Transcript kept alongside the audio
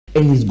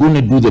and he's going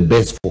to do the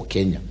best for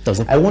Kenya.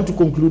 I want to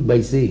conclude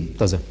by saying,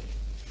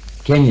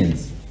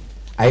 Kenyans,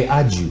 I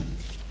urge you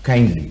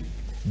kindly,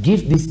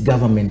 give this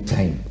government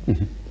time.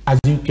 As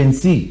you can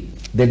see,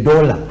 the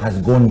dollar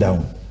has gone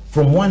down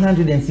from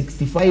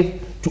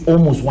 165 to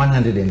almost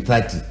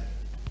 130.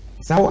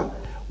 So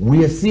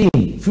we are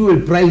seeing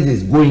fuel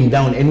prices going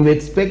down, and we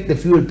expect the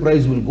fuel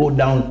price will go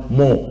down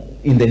more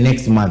in the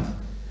next month,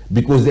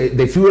 because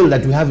the fuel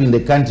that we have in the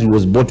country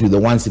was bought with the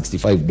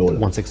 $165.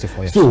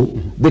 165, yes. So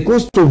the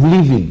cost of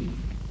living,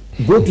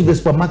 go to the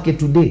supermarket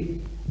today.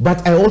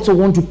 But I also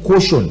want to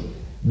caution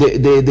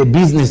the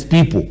business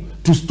people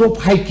to stop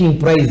hiking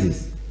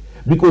prices.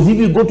 Because if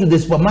you go to the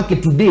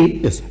supermarket today,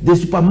 yes, the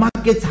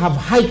supermarkets have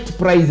hiked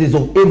prices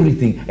of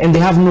everything, and they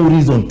have no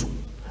reason to.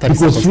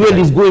 Because fuel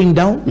is going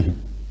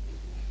down,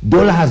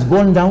 dollar has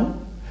gone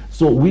down.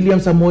 So William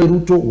Samoei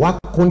Ruto, work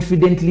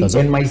confidently,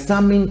 and my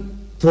summing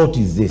thought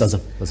is this.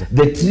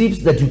 The trips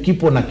that you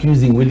keep on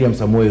accusing William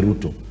Samoei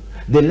Ruto,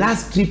 the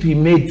last trip he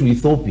made to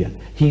Ethiopia,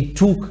 he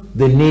took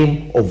the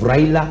name of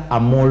Raila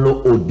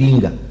Amolo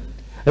Odinga.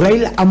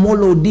 Raila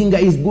Amolo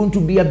Odinga is going to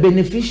be a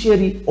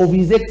beneficiary of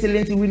His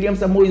Excellency William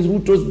Samoei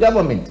Ruto's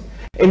government.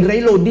 And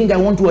Raila Odinga, I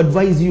want to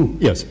advise you,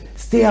 yes,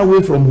 stay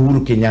away from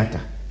Uhuru Kenyatta.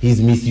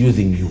 He's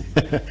misusing you.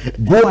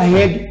 Go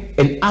ahead,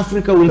 and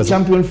Africa will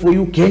champion for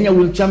you, Kenya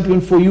will champion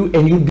for you,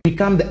 and you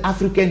become the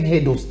African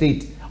head of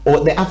state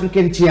or the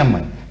African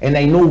chairman. And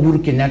I know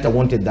Uhuru Kenyatta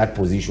wanted that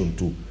position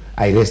too.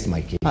 I rest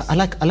my case. I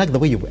like the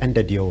way you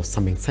ended your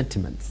summing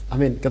sentiments. I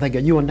mean,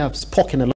 you and I have spoken a lot.